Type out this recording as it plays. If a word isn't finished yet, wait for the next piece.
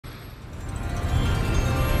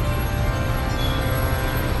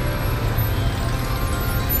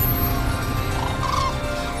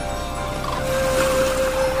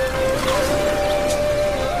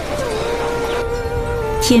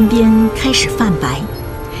天边开始泛白，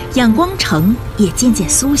仰光城也渐渐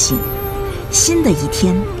苏醒，新的一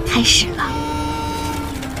天开始了。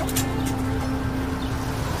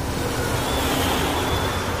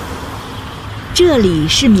这里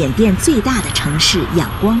是缅甸最大的城市仰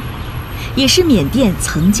光，也是缅甸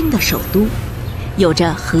曾经的首都，有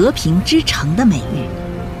着和平之城的美誉。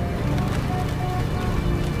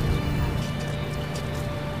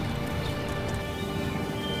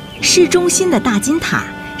市中心的大金塔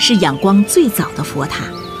是仰光最早的佛塔，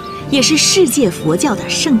也是世界佛教的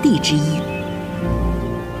圣地之一。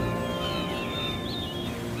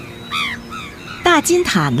大金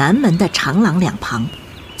塔南门的长廊两旁，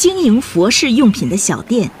经营佛事用品的小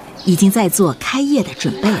店已经在做开业的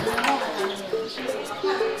准备了。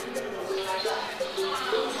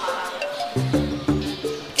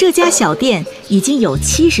这家小店已经有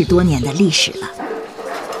70多年的历史了。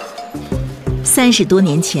30多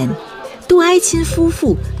年前，杜埃钦夫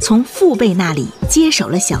妇从父辈那里接手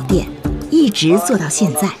了小店，一直做到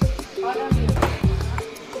现在。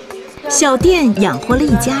小店养活了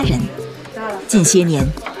一家人。近些年，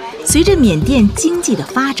随着缅甸经济的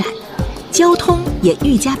发展，交通也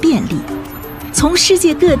愈加便利，从世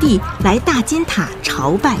界各地来大金塔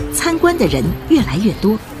朝拜参观的人越来越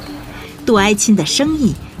多，杜埃钦的生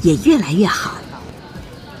意也越来越好。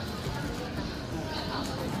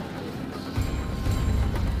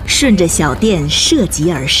顺着小店涉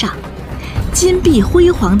级而上，金碧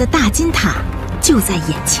辉煌的大金塔就在眼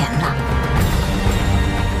前了。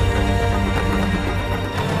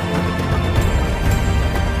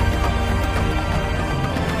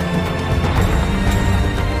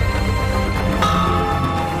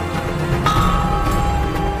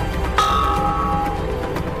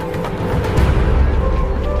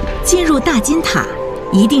进入大金塔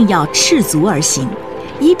一定要赤足而行，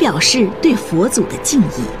以表示对佛祖的敬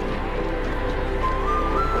意。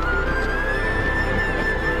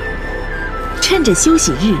趁着休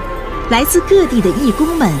息日，来自各地的义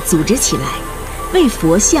工们组织起来，为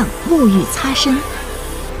佛像沐浴擦身。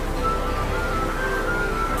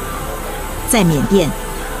在缅甸，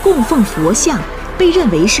供奉佛像被认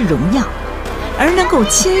为是荣耀，而能够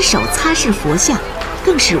亲手擦拭佛像，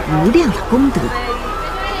更是无量的功德。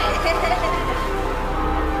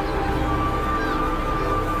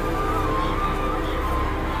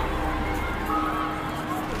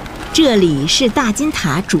这里是大金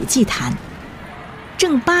塔主祭坛，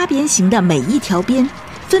正八边形的每一条边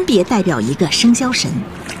分别代表一个生肖神，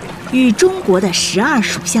与中国的12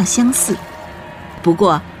属相相似。不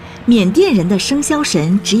过，缅甸人的生肖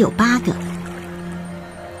神只有8个。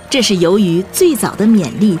这是由于最早的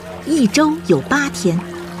缅历一周有8天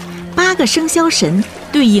，8个生肖神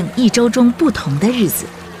对应一周中不同的日子。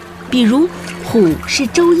比如，虎是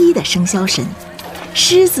周1的生肖神，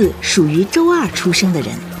狮子属于周2出生的人。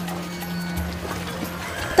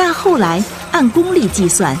但后来按公历计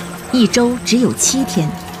算，一周只有7天，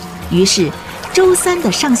于是周3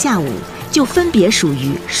的上下午就分别属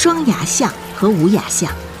于双牙相和无牙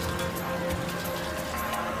相。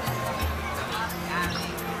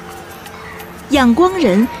仰光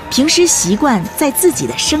人平时习惯在自己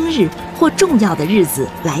的生日或重要的日子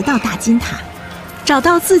来到大金塔，找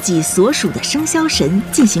到自己所属的生肖神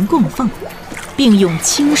进行供奉，并用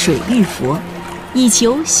清水浴佛，以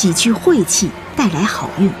求洗去晦气，带来好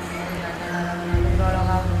运。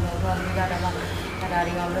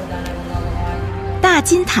大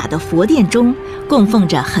金塔的佛殿中供奉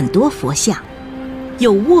着很多佛像，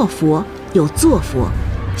有卧佛，有坐佛，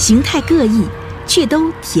形态各异，却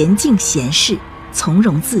都恬静闲适，从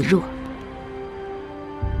容自若。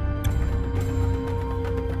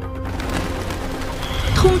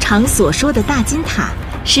通常所说的大金塔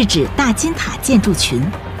是指大金塔建筑群，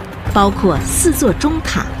包括4座中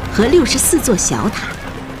塔和64座小塔。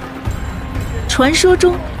传说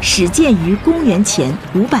中始建于公元前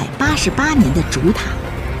588年的主塔，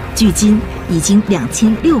距今已经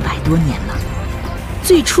2600多年了。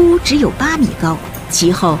最初只有8米高，其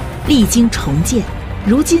后历经重建，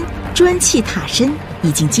如今砖砌塔身已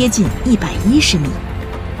经接近110米。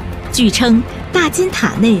据称，大金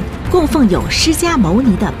塔内供奉有释迦牟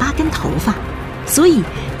尼的8根头发，所以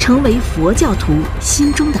成为佛教徒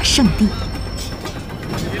心中的圣地。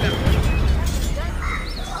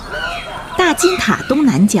大金塔东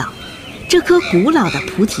南角，这棵古老的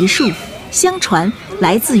菩提树，相传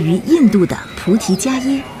来自于印度的菩提伽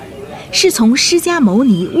耶，是从释迦牟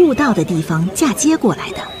尼悟道的地方嫁接过来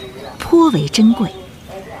的，颇为珍贵。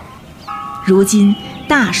如今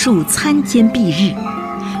大树参天蔽日，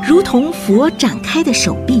如同佛展开的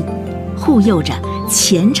手臂，护佑着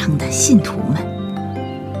虔诚的信徒们。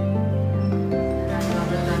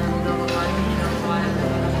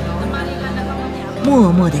默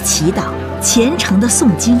默的祈祷，虔诚的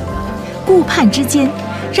诵经，顾盼之间，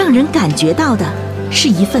让人感觉到的是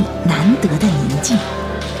一份难得的宁静，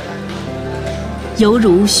犹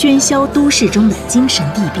如喧嚣都市中的精神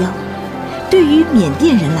地标。对于缅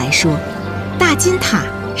甸人来说，大金塔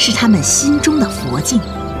是他们心中的佛境，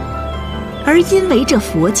而因为这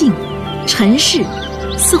佛境，尘世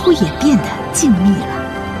似乎也变得静谧了。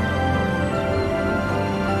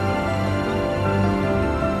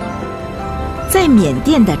在缅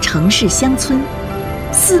甸的城市乡村，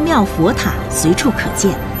寺庙佛塔随处可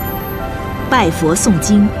见，拜佛诵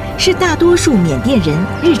经是大多数缅甸人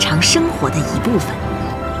日常生活的一部分。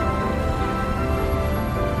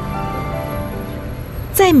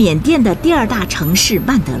在缅甸的第二大城市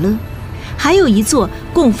曼德勒，还有一座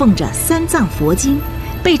供奉着三藏佛经，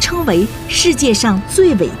被称为世界上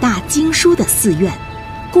最伟大经书的寺院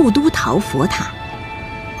——故都陶佛塔。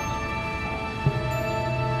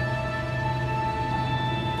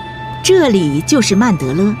这里就是曼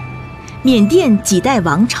德勒，缅甸几代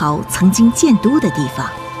王朝曾经建都的地方。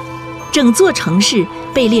整座城市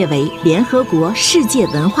被列为联合国世界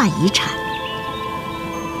文化遗产。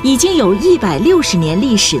已经有160年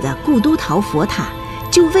历史的故都陶佛塔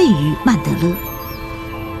就位于曼德勒。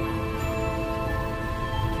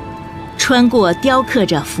穿过雕刻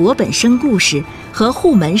着佛本生故事和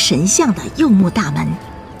护门神像的柚木大门，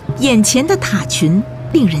眼前的塔群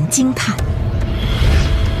令人惊叹。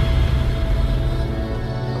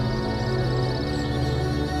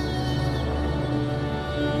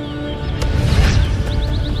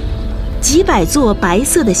几百座白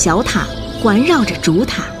色的小塔环绕着主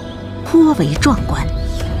塔，颇为壮观。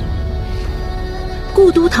故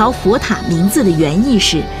都陶佛塔名字的原意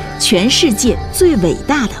是全世界最伟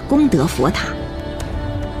大的功德佛塔。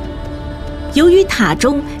由于塔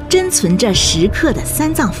中珍存着10克的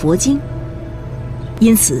三藏佛经，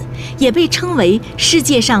因此也被称为世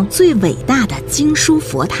界上最伟大的经书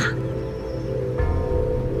佛塔。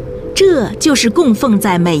这就是供奉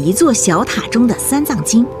在每一座小塔中的三藏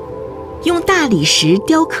经，用大理石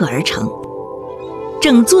雕刻而成。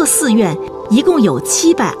整座寺院一共有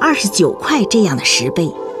729块这样的石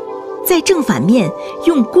碑，在正反面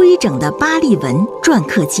用规整的巴利文篆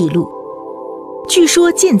刻记录。据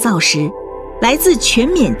说建造时，来自全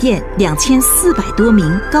缅甸2400多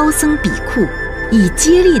名高僧比库以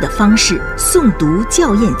接力的方式诵读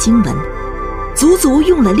校验经文，足足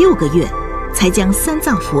用了6个月才将三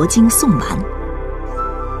藏佛经诵完。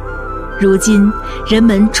如今人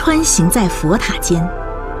们穿行在佛塔间，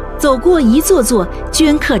走过一座座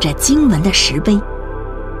镌刻着经文的石碑，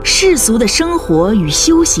世俗的生活与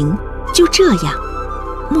修行就这样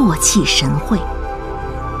默契神会。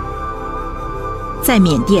在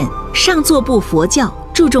缅甸，上座部佛教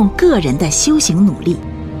注重个人的修行努力，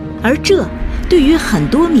而这对于很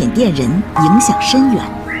多缅甸人影响深远。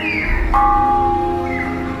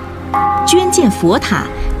捐建佛塔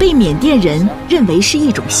被缅甸人认为是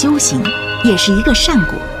一种修行，也是一个善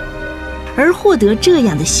果，而获得这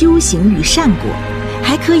样的修行与善果，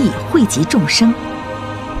还可以惠及众生。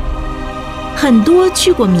很多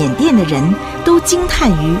去过缅甸的人都惊叹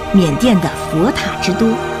于缅甸的佛塔之多，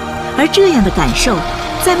而这样的感受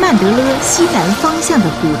在曼德勒西南方向的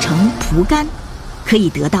古城蒲甘可以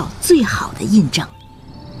得到最好的印证。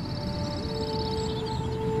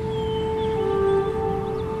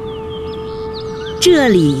这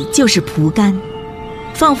里就是蒲甘，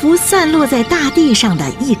仿佛散落在大地上的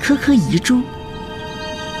一颗颗遗珠。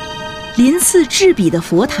鳞次栉比的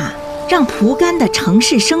佛塔让蒲甘的城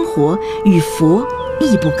市生活与佛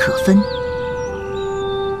密不可分。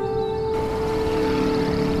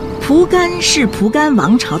蒲甘是蒲甘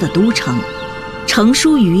王朝的都城，成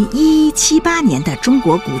书于1178年的中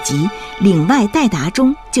国古籍《岭外代答》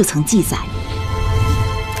中就曾记载：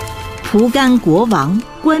蒲甘国王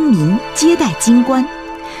官民皆戴金冠，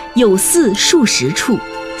有寺数十处，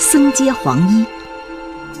僧皆黄衣。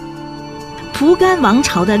蒲甘王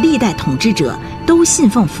朝的历代统治者都信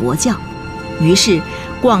奉佛教，于是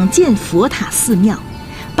广建佛塔寺庙，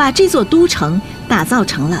把这座都城打造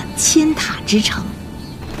成了千塔之城。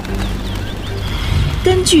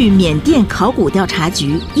根据缅甸考古调查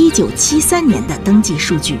局1973年的登记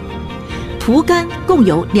数据，蒲甘共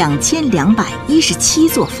有2217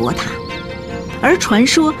座佛塔，而传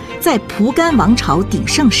说在蒲甘王朝鼎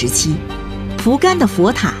盛时期，蒲甘的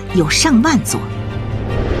佛塔有上万座。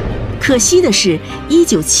可惜的是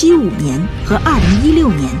，1975年和2016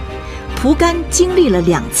年，蒲甘经历了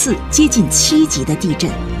2次接近7级的地震，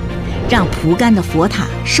让蒲甘的佛塔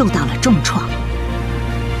受到了重创。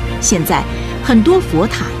现在，很多佛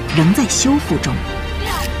塔仍在修复中。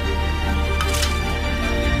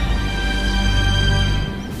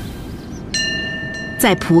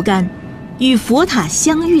在蒲甘，与佛塔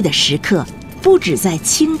相遇的时刻，不止在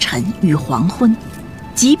清晨与黄昏，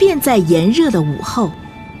即便在炎热的午后，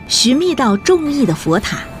寻觅到中意的佛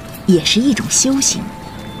塔，也是一种修行。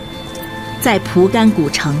在蒲甘古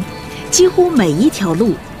城，几乎每一条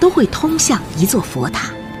路都会通向一座佛塔。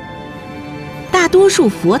大多数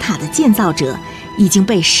佛塔的建造者已经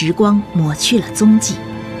被时光抹去了踪迹，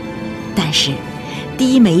但是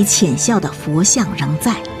低眉浅笑的佛像仍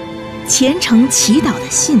在，虔诚祈祷的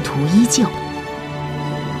信徒依旧。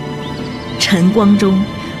晨光中，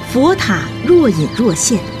佛塔若隐若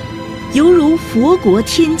现，犹如佛国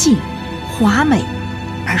天境，华美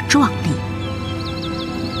而壮丽。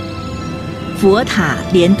佛塔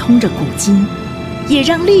连通着古今，也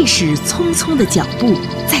让历史匆匆的脚步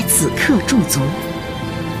在此刻驻足。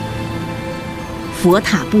佛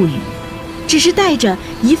塔不语，只是带着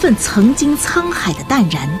一份曾经沧海的淡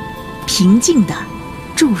然，平静地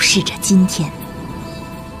注视着今天。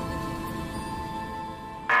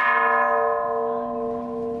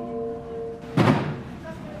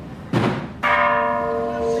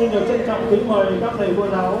Xin được trân trọng kính mời các thầy cô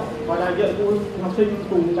giáo và đại diện phụ huynh học sinh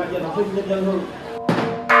cùng đại diện học sinh nhân dân hương.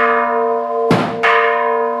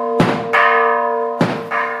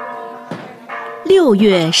 6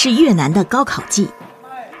月是越南的高考季，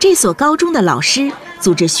这所高中的老师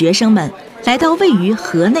组织学生们来到位于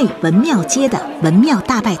河内文庙街的文庙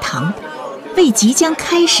大拜堂，为即将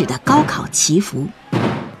开始的高考祈福。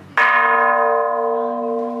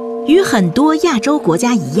与很多亚洲国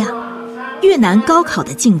家一样，越南高考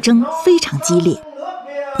的竞争非常激烈，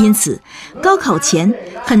因此高考前，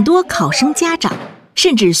很多考生家长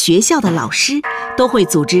甚至学校的老师都会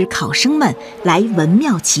组织考生们来文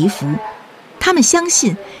庙祈福。他们相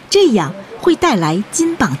信这样会带来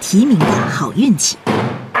金榜题名的好运气。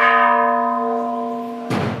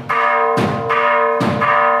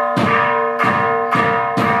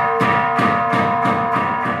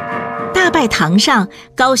大拜堂上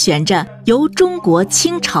高悬着由中国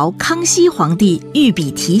清朝康熙皇帝御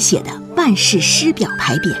笔题写的万世师表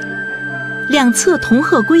牌匾，两侧铜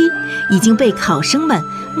鹤龟已经被考生们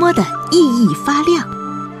摸得熠熠发亮，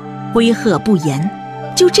威吓不言，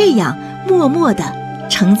就这样默默地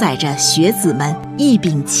承载着学子们一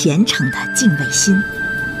柄虔诚的敬畏心。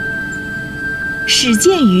始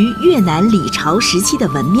建于越南李朝时期的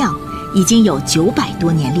文庙已经有900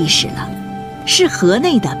多年历史了，是河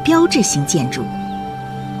内的标志性建筑。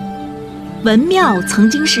文庙曾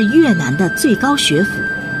经是越南的最高学府，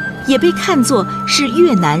也被看作是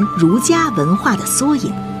越南儒家文化的缩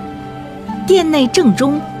影。殿内正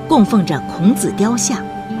中供奉着孔子雕像，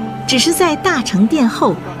只是在大成殿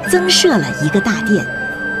后增设了一个大殿，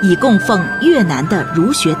以供奉越南的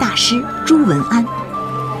儒学大师朱文安。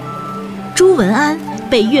朱文安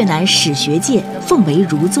被越南史学界奉为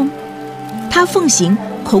儒宗，他奉行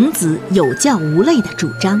孔子有教无类的主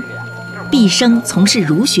张，毕生从事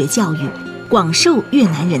儒学教育，广受越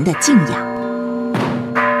南人的敬仰。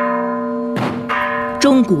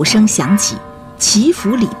钟鼓声响起，祈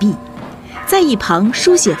福礼毕，在一旁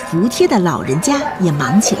书写福帖的老人家也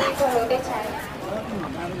忙起来。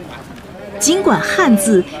尽管汉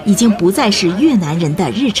字已经不再是越南人的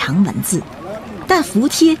日常文字，但福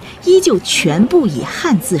帖依旧全部以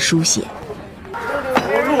汉字书写。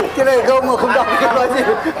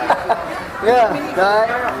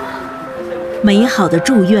美好的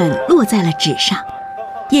祝愿落在了纸上，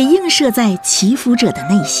也映射在祈福者的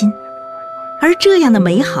内心，而这样的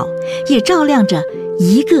美好也照亮着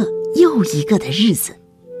一个又一个的日子。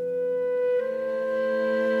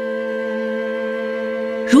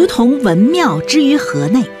如同文庙之于河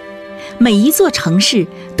内，每一座城市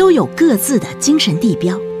都有各自的精神地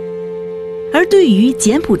标，而对于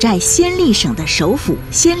柬埔寨暹粒省的首府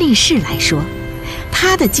暹粒市来说，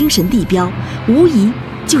它的精神地标无疑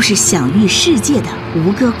就是享誉世界的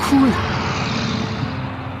吴哥窟了。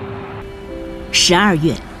12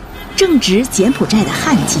月，正值柬埔寨的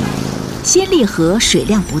旱季，暹粒河水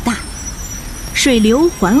量不大，水流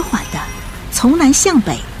缓缓地从南向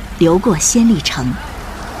北流过暹粒城。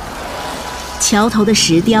桥头的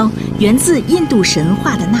石雕源自印度神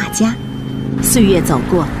话的那迦，岁月走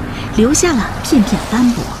过，留下了片片斑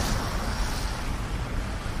驳。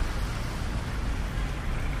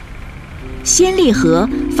暹粒河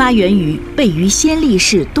发源于位于暹粒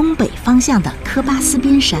市东北方向的科巴斯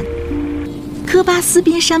边山。科巴斯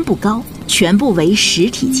边山不高，全部为石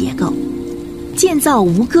体结构，建造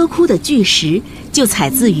吴哥窟的巨石就采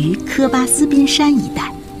自于科巴斯边山一带。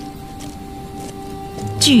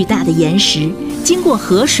巨大的岩石经过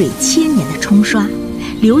河水1000年的冲刷，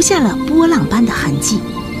留下了波浪般的痕迹。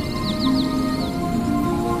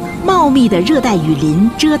茂密的热带雨林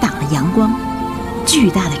遮挡了阳光，巨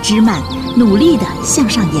大的枝蔓努力地向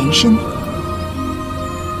上延伸。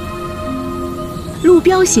路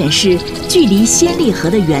标显示，距离仙力河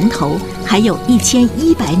的源头还有1100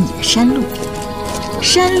米的山路。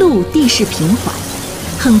山路地势平缓，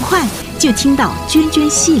很快就听到涓涓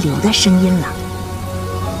细流的声音了。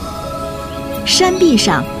山壁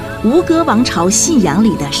上，吴哥王朝信仰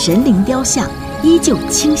里的神灵雕像依旧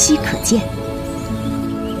清晰可见。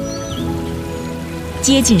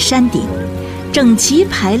接近山顶，整齐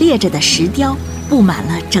排列着的石雕布满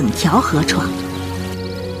了整条河床。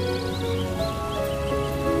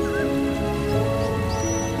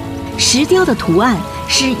石雕的图案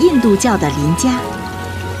是印度教的林家，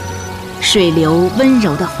水流温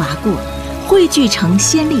柔地划过，汇聚成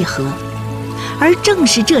仙力河。而正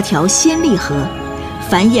是这条仙力河，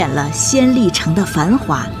繁衍了仙力城的繁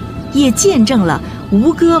华，也见证了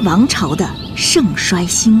吴哥王朝的盛衰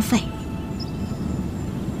兴废。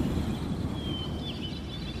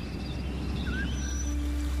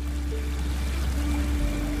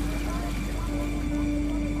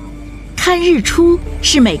看日出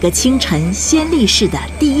是每个清晨仙力市的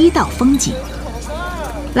第一道风景。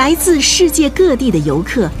来自世界各地的游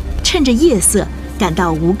客趁着夜色赶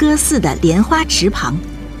到吴哥寺的莲花池旁，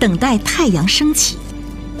等待太阳升起。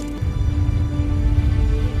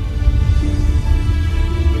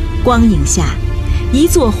光影下，一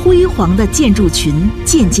座辉煌的建筑群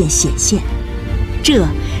渐渐显现，这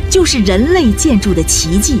就是人类建筑的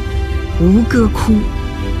奇迹——吴哥窟。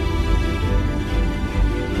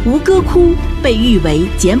吴哥窟被誉为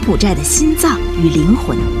柬埔寨的心脏与灵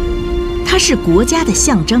魂，它是国家的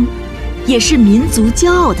象征，也是民族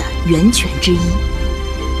骄傲的源泉之一。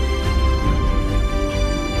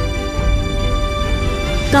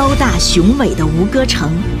高大雄伟的吴哥城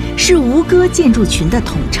是吴哥建筑群的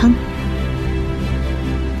统称。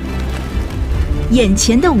眼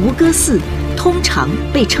前的吴哥寺通常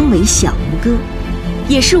被称为小吴哥，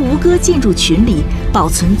也是吴哥建筑群里保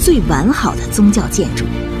存最完好的宗教建筑，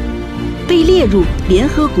被列入联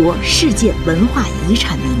合国世界文化遗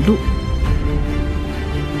产名录。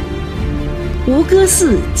吴哥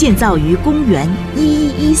寺建造于公元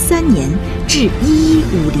1113年至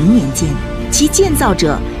1150年间，其建造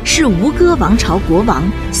者是吴哥王朝国王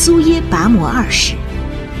苏耶拔摩二世。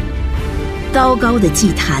高高的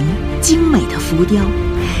祭坛、精美的浮雕，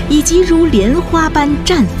以及如莲花般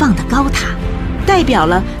绽放的高塔，代表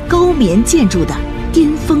了高棉建筑的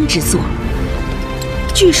巅峰之作。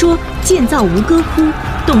据说建造吴哥窟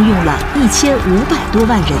动用了1500多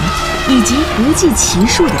万人，以及不计其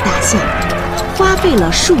数的大象，花费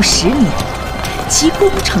了数十年，其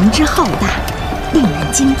工程之浩大，令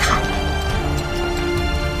人惊叹。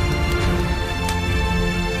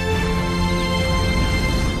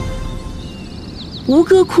吴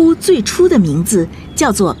哥窟最初的名字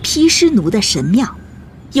叫做毗湿奴的神庙，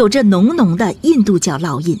有着浓浓的印度教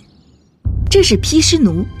烙印。这是毗湿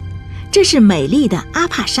奴，这是美丽的阿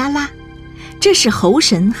帕沙拉，这是猴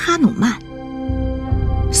神哈努曼。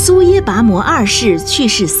苏耶拔摩二世去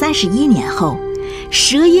世31年后，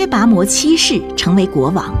舍耶拔摩七世成为国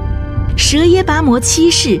王。舍耶拔摩七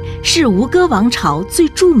世是吴哥王朝最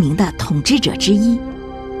著名的统治者之一。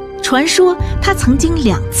传说他曾经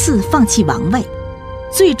2次放弃王位，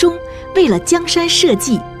最终为了江山社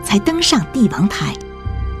稷才登上帝王台。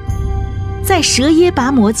在舍耶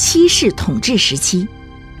拔摩七世统治时期，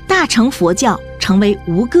大乘佛教成为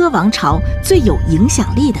吴哥王朝最有影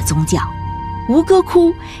响力的宗教，吴哥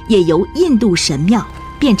窟也由印度神庙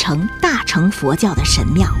变成大乘佛教的神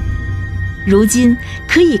庙。如今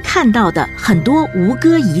可以看到的很多吴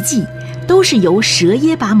哥遗迹都是由舍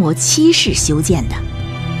耶拔摩七世修建的。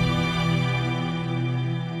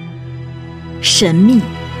神秘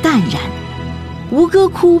淡然，吴哥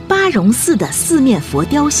窟巴戎寺的4面佛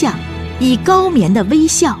雕像以高棉的微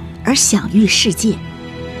笑而享誉世界。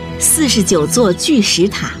49座巨石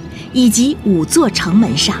塔以及5座城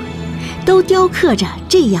门上都雕刻着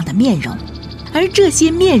这样的面容，而这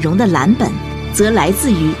些面容的蓝本则来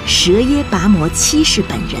自于舍耶拔摩七世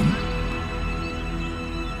本人。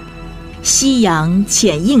夕阳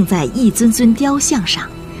浅映在一尊尊雕像上，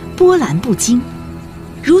波澜不惊，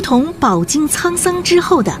如同饱经沧桑之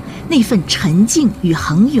后的那份沉静与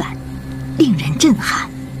恒远，令人震撼。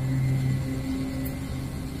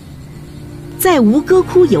在吴哥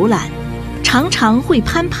窟游览，常常会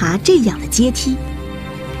攀爬这样的阶梯，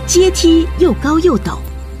阶梯又高又陡。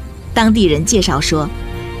当地人介绍说，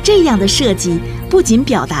这样的设计不仅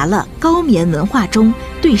表达了高棉文化中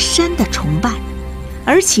对山的崇拜，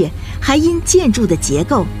而且还因建筑的结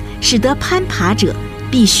构使得攀爬者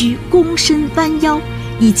必须躬身弯腰，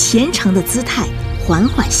以虔诚的姿态缓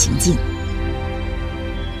缓行进。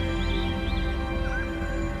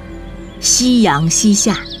夕阳西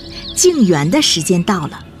下，静园的时间到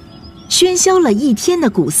了，喧嚣了一天的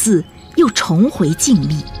古寺又重回静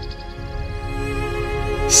谧。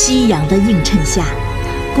夕阳的映衬下，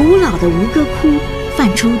古老的吴哥窟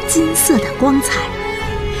泛出金色的光彩，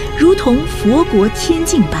如同佛国天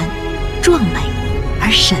境般壮美而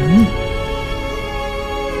神秘。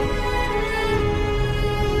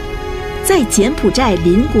在柬埔寨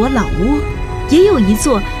邻国老挝，也有一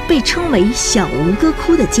座被称为小吴哥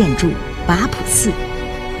窟的建筑瓦普寺。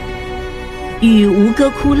与吴哥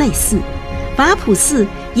窟类似，瓦普寺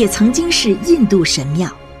也曾经是印度神庙，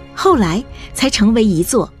后来才成为一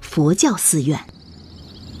座佛教寺院。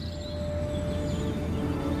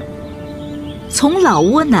从老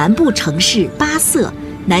挝南部城市巴色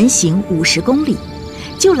南行50公里，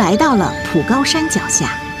就来到了普高山脚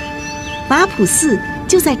下。瓦普寺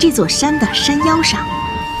就在这座山的山腰上。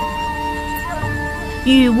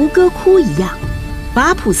与吴哥窟一样，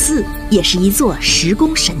瓦普寺也是一座石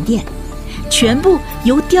宫神殿，全部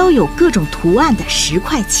由雕有各种图案的石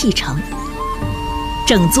块砌成。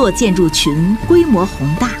整座建筑群规模宏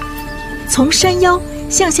大，从山腰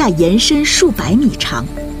向下延伸数百米长，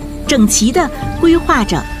整齐地规划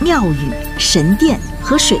着庙宇、神殿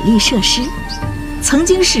和水利设施，曾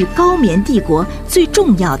经是高棉帝国最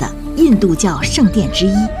重要的印度教圣殿之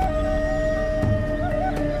一。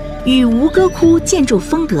与吴哥窟建筑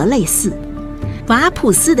风格类似，瓦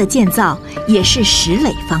普寺的建造也是石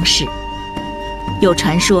垒方式。有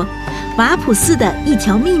传说，瓦普寺的一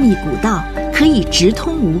条秘密古道可以直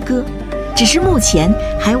通吴哥，只是目前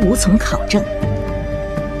还无从考证。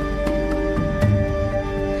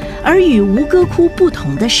而与吴哥窟不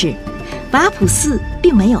同的是，瓦普寺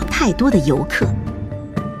并没有太多的游客。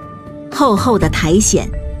厚厚的苔藓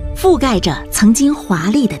覆盖着曾经华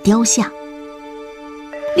丽的雕像，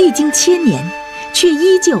历经千年，却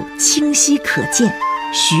依旧清晰可见，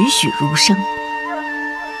栩栩如生。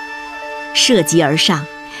涉级而上，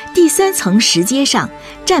第3层石阶上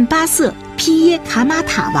占巴色披耶卡玛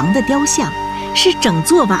塔王的雕像，是整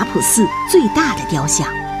座瓦普寺最大的雕像。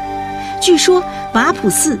据说瓦普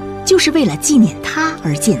寺就是为了纪念他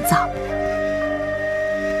而建造。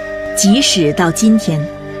即使到今天，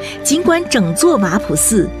尽管整座瓦普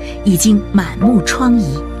寺已经满目疮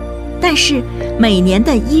痍，但是每年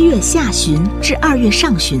的1月下旬至2月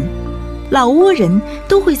上旬，老挝人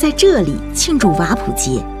都会在这里庆祝瓦普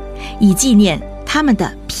节，以纪念他们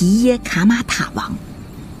的皮耶卡玛塔王。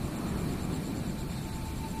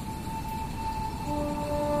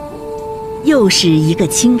又是一个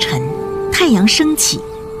清晨，太阳升起，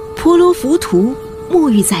婆罗浮屠沐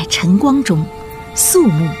浴在晨光中，肃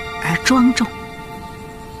穆而庄重。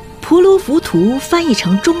婆罗浮屠翻译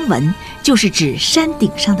成中文就是指山顶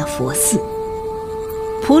上的佛寺。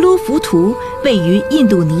婆罗浮屠位于印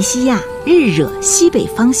度尼西亚日惹西北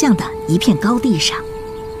方向的一片高地上，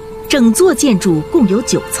整座建筑共有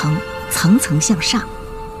9层，层层向上，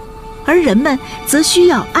而人们则需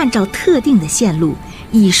要按照特定的线路，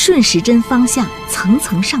以顺时针方向层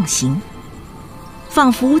层上行，仿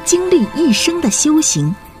佛经历一生的修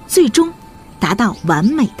行，最终达到完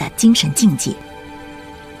美的精神境界。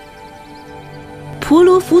婆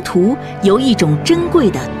罗浮屠由一种珍贵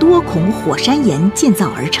的多孔火山岩建造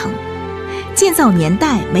而成，建造年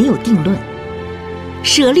代没有定论。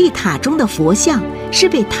舍利塔中的佛像是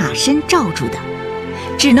被塔身罩住的，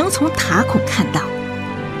只能从塔孔看到。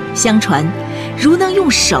相传，如能用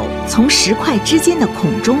手从石块之间的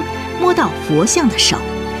孔中摸到佛像的手，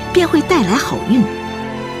便会带来好运。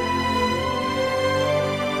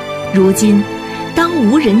如今，当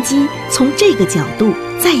无人机从这个角度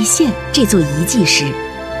再现这座遗迹时，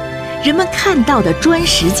人们看到的砖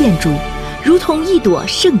石建筑如同一朵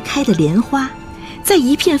盛开的莲花，在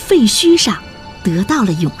一片废墟上得到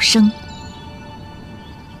了永生。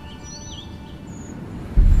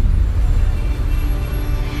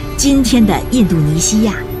今天的印度尼西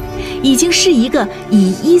亚已经是一个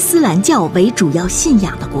以伊斯兰教为主要信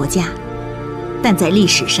仰的国家，但在历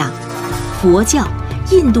史上，佛教、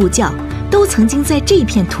印度教都曾经在这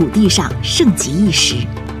片土地上盛极一时。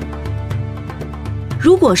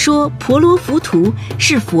如果说婆罗浮屠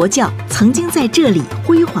是佛教曾经在这里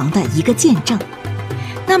辉煌的一个见证，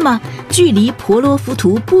那么距离婆罗浮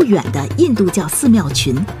屠不远的印度教寺庙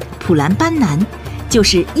群普兰班南，就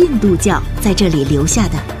是印度教在这里留下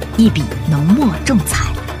的一笔浓墨重彩。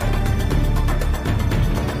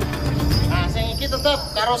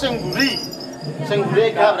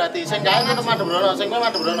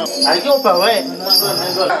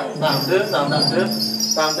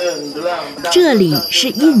这里是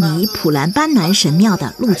印尼普兰班南神庙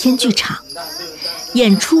的露天剧场，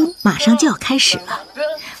演出马上就要开始了，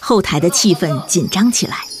后台的气氛紧张起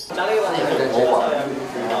来。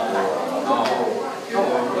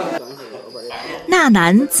纳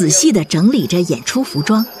南仔细地整理着演出服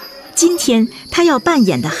装。今天他要扮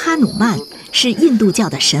演的哈努曼是印度教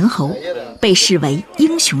的神猴，被视为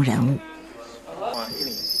英雄人物。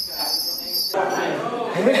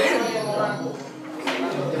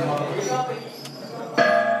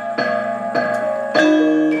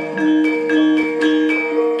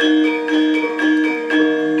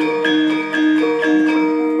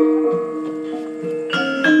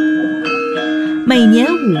每年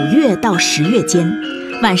5月到10月间，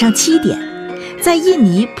晚上7点，在印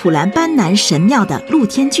尼普兰班南神庙的露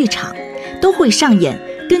天剧场，都会上演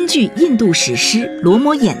根据印度史诗《罗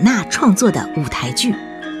摩衍那》创作的舞台剧。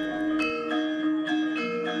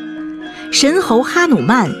神猴哈努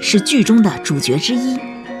曼是剧中的主角之一，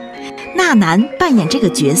纳南扮演这个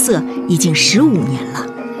角色已经15年了。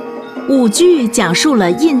舞剧讲述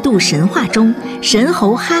了印度神话中神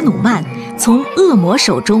猴哈努曼从恶魔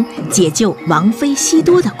手中解救王妃西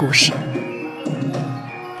多的故事。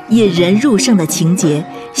引人入胜的情节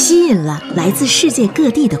吸引了来自世界各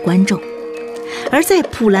地的观众，而在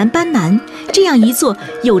普兰班南这样一座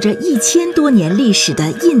有着1000多年历史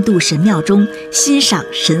的印度神庙中欣赏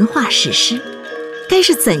神话史诗，该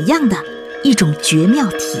是怎样的一种绝妙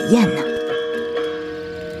体验呢？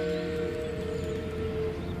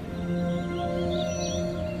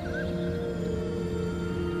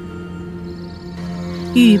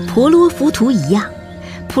与婆罗浮屠一样，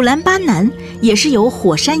普兰班南也是由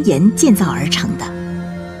火山岩建造而成的。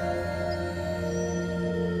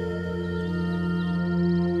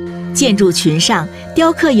建筑群上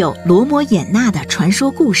雕刻有罗摩衍那的传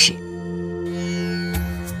说故事。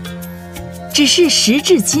只是时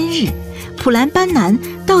至今日，普兰班南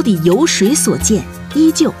到底由谁所建，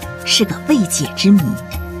依旧是个未解之谜。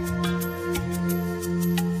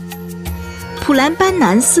普兰班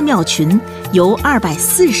南寺庙群由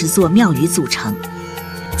240座庙宇组成，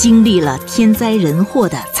经历了天灾人祸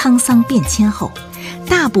的沧桑变迁后，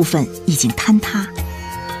大部分已经坍塌。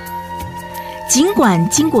尽管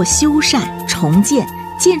经过修缮重建，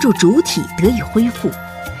建筑主体得以恢复，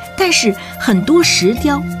但是很多石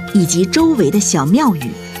雕以及周围的小庙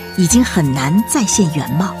宇已经很难再现原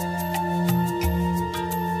貌，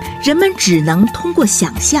人们只能通过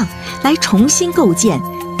想象来重新构建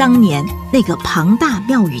当年那个庞大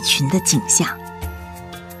庙宇群的景象。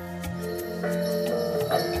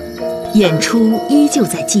演出依旧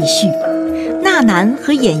在继续，纳南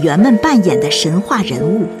和演员们扮演的神话人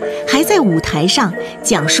物还在舞台上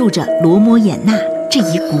讲述着罗摩衍那这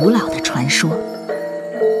一古老的传说，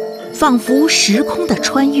仿佛时空的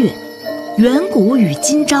穿越，远古与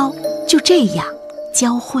今朝就这样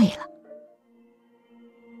交汇了。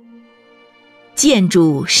建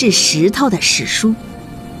筑是石头的史书，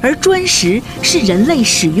而砖石是人类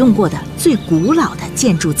使用过的最古老的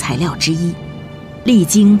建筑材料之一。历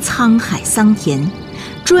经沧海桑田，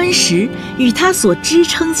砖石与它所支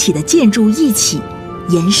撑起的建筑一起，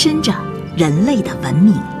延伸着人类的文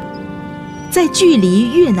明。在距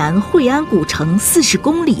离越南惠安古城40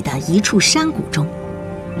公里的一处山谷中，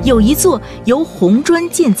有一座由红砖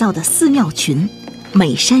建造的寺庙群——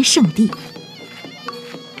美山圣地。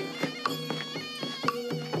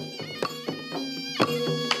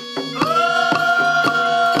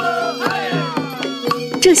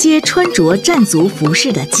这些穿着战族服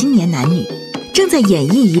饰的青年男女正在演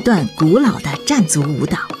绎一段古老的战族舞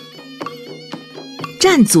蹈。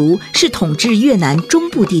战族是统治越南中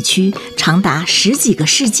部地区长达10几个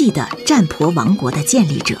世纪的战婆王国的建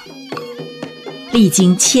立者。历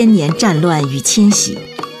经1000年战乱与迁徙，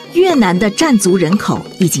越南的战族人口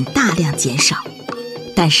已经大量减少，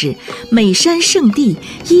但是美山圣地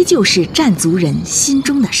依旧是战族人心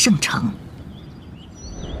中的圣城。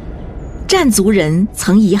战族人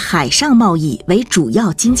曾以海上贸易为主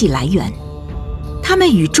要经济来源，他们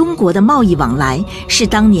与中国的贸易往来是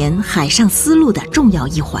当年海上丝路的重要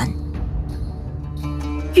一环。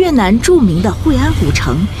越南著名的惠安古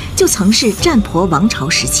城就曾是战婆王朝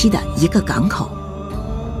时期的一个港口。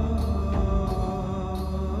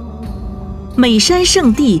美山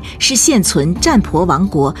圣地是现存战婆王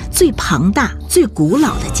国最庞大、最古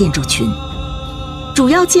老的建筑群，主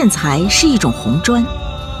要建材是一种红砖。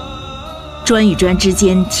砖与砖之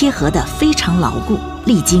间贴合得非常牢固，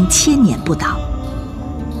历经1000年不倒。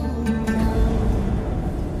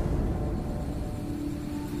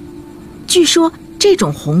据说这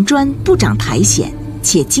种红砖不长苔藓，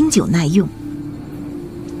且经久耐用，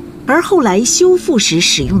而后来修复时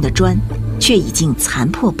使用的砖却已经残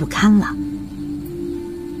破不堪了。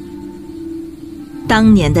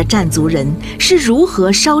当年的战族人是如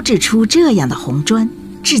何烧制出这样的红砖，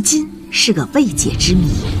至今是个未解之谜。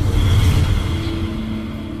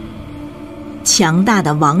强大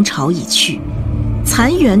的王朝已去，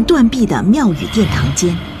残垣断壁的庙宇殿堂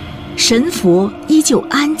间，神佛依旧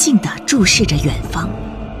安静地注视着远方，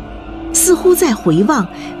似乎在回望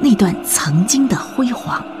那段曾经的辉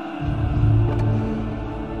煌。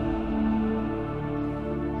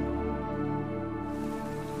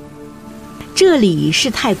这里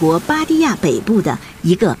是泰国巴堤亚北部的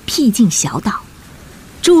一个僻静小岛，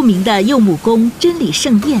著名的柚木宫真理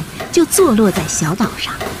圣殿就坐落在小岛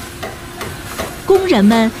上。工人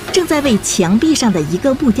们正在为墙壁上的一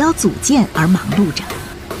个木雕组件而忙碌着，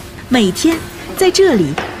每天在这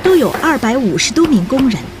里都有250多名工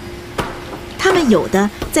人，他们有的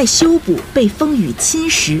在修补被风雨侵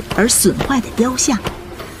蚀而损坏的雕像，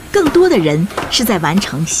更多的人是在完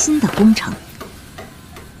成新的工程。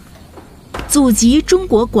祖籍中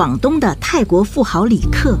国广东的泰国富豪李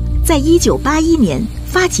克，在1981年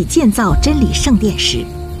发起建造真理圣殿时，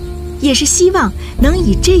也是希望能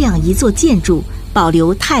以这样一座建筑保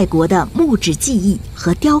留泰国的木质技艺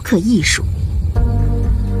和雕刻艺术。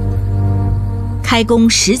开工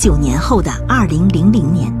19年后的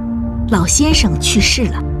2000年，老先生去世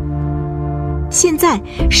了。现在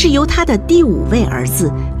是由他的第5位儿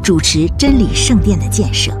子主持真理圣殿的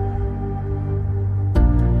建设。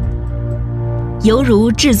犹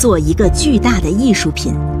如制作一个巨大的艺术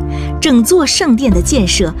品，整座圣殿的建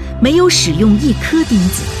设没有使用一颗钉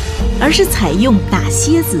子，而是采用打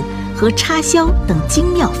楔子和插销等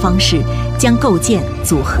精妙方式将构件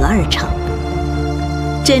组合而成。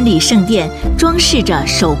真理圣殿装饰着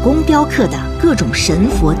手工雕刻的各种神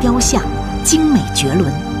佛雕像，精美绝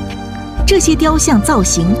伦。这些雕像造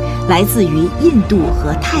型来自于印度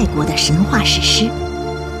和泰国的神话史诗，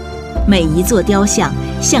每一座雕像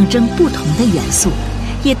象征不同的元素，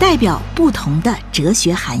也代表不同的哲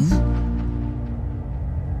学含义。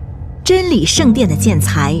真理圣殿的建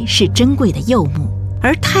材是珍贵的柚木，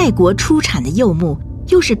而泰国出产的柚木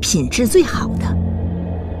又是品质最好的。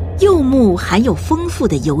柚木含有丰富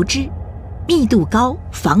的油脂，密度高，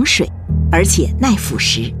防水，而且耐腐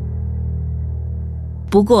蚀。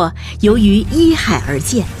不过，由于依海而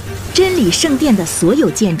建，真理圣殿的所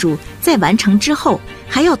有建筑在完成之后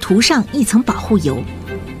还要涂上一层保护油，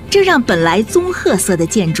这让本来棕褐色的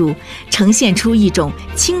建筑呈现出一种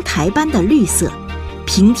青苔般的绿色，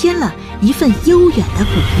平添了一份悠远的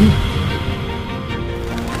古韵。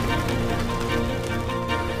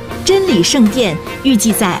真理圣殿预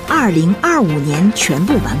计在2025年全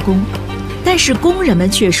部完工，但是工人们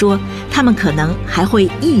却说他们可能还会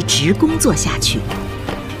一直工作下去，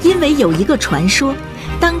因为有一个传说，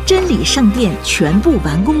当真理圣殿全部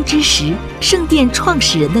完工之时，圣殿创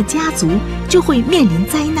始人的家族就会面临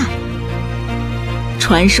灾难。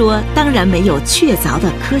传说当然没有确凿的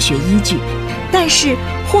科学依据，但是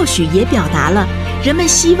或许也表达了人们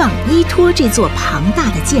希望依托这座庞大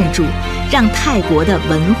的建筑，让泰国的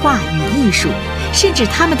文化与艺术，甚至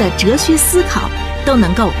他们的哲学思考，都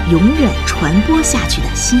能够永远传播下去的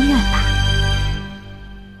心愿吧。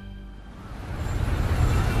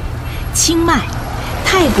清迈，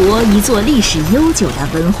泰国一座历史悠久的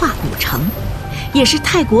文化古城，也是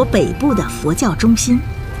泰国北部的佛教中心。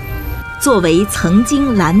作为曾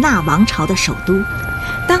经兰纳王朝的首都，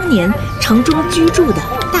当年城中居住的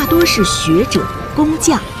大多是学者、工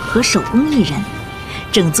匠和手工艺人，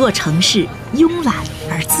整座城市慵懒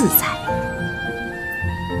而自在。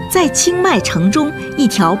在清迈城中一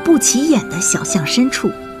条不起眼的小巷深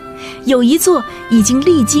处，有一座已经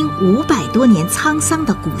历经500多年沧桑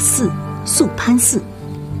的古寺素攀寺。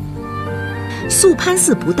素攀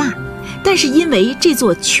寺不大，但是因为这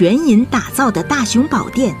座全银打造的大雄宝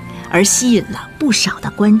殿而吸引了不少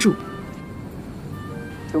的关注。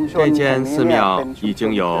这间寺庙已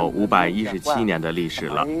经有517年的历史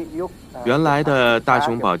了，原来的大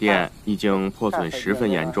雄宝殿已经破损十分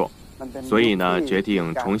严重，所以呢决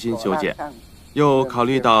定重新修建。又考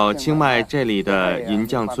虑到清迈这里的银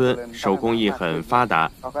匠村手工艺很发达，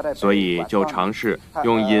所以就尝试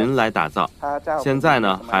用银来打造。现在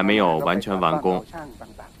呢还没有完全完工。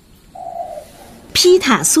皮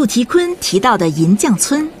塔素提坤提到的银匠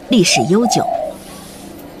村历史悠久。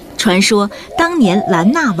传说当年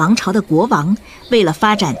兰纳王朝的国王为了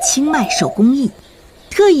发展清迈手工艺，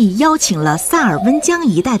特意邀请了萨尔温江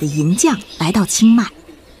一带的银匠来到清迈，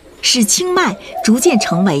使清迈逐渐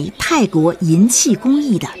成为泰国银器工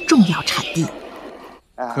艺的重要产地。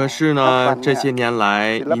可是呢，这些年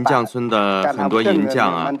来银匠村的很多银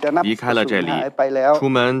匠啊离开了这里，出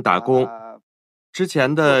门打工。之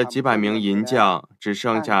前的几百名银匠只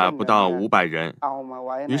剩下不到500人，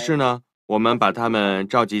于是呢我们把他们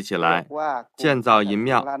召集起来，建造银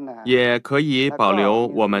庙，也可以保留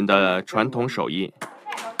我们的传统手艺。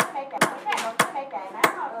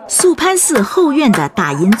素攀寺后院的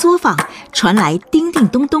打银作坊传来叮叮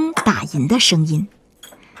咚咚打银的声音。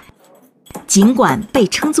尽管被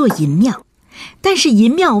称作银庙，但是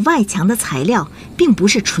银庙外墙的材料并不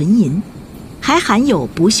是纯银，还含有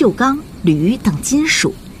不锈钢、铝等金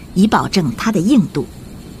属，以保证它的硬度，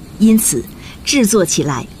因此制作起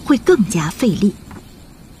来会更加费力。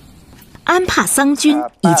安帕桑君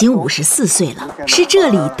已经54岁了，是这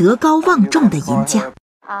里德高望重的银匠。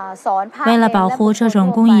为了保护这种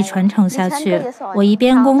工艺传承下去，我一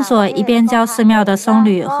边工作一边教寺庙的僧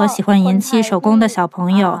侣和喜欢银器手工的小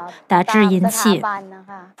朋友打制银器。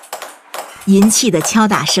银器的敲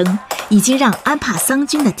打声已经让安帕桑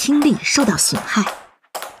君的听力受到损害，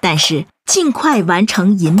但是尽快完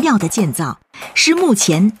成银庙的建造是目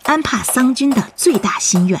前安帕桑君的最大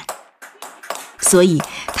心愿，所以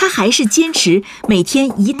他还是坚持每天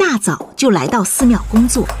一大早就来到寺庙工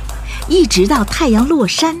作，一直到太阳落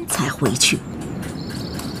山才回去。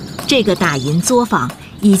这个打银作坊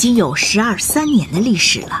已经有13年的历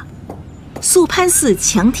史了。素攀寺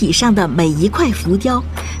墙体上的每一块浮雕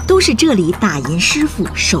都是这里打银师傅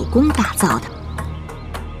手工打造的。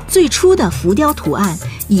最初的浮雕图案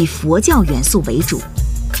以佛教元素为主，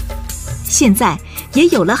现在也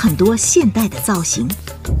有了很多现代的造型，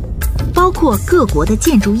包括各国的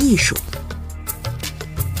建筑艺术。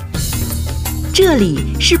这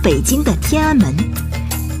里是北京的天安门，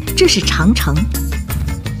这是长城。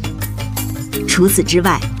除此之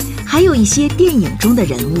外，还有一些电影中的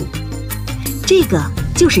人物，这个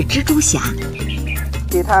就是蜘蛛侠。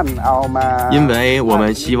因为我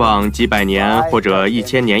们希望几百年或者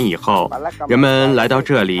1000年以后，人们来到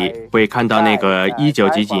这里会看到那个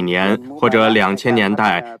19几几年或者2000年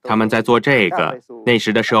代他们在做这个，那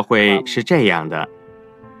时的社会是这样的。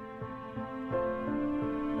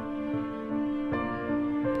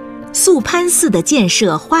素攀寺的建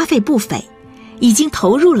设花费不菲，已经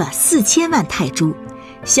投入了4000万泰铢，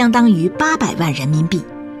相当于800万人民币。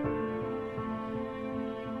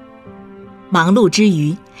忙碌之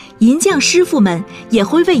余，银匠师傅们也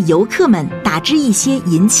会为游客们打制一些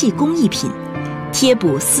银器工艺品，贴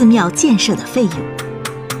补寺庙建设的费用。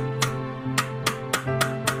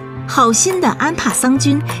好心的安帕桑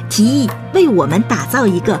君提议为我们打造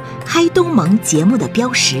一个嗨东盟节目的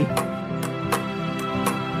标识。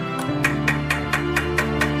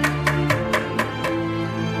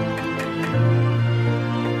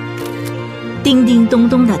叮叮咚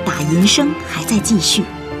咚的打银声还在继续，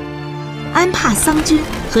安帕桑君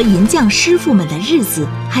和银匠师傅们的日子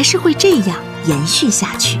还是会这样延续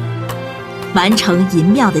下去。完成银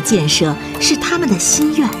庙的建设是他们的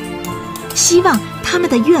心愿，希望他们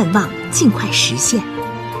的愿望尽快实现。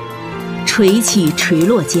垂起垂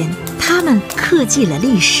落间，他们刻记了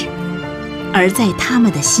历史，而在他们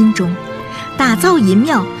的心中，打造银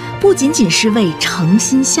庙不仅仅是为诚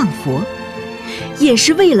心向佛，也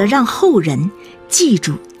是为了让后人记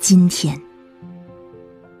住今天。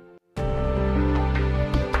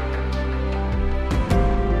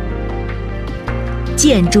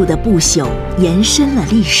建筑的不朽延伸了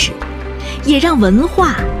历史，也让文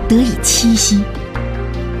化得以栖息。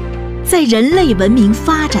在人类文明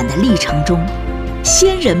发展的历程中，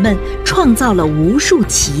先人们创造了无数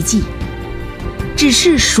奇迹，只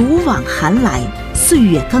是暑往寒来，岁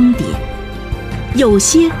月更迭，有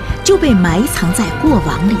些就被埋藏在过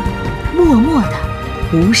往里，默默的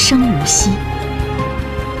无声无息。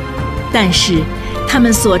但是他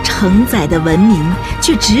们所承载的文明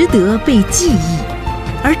却值得被记忆，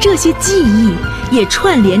而这些记忆也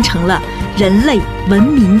串联成了人类文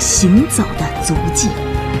明行走的足迹。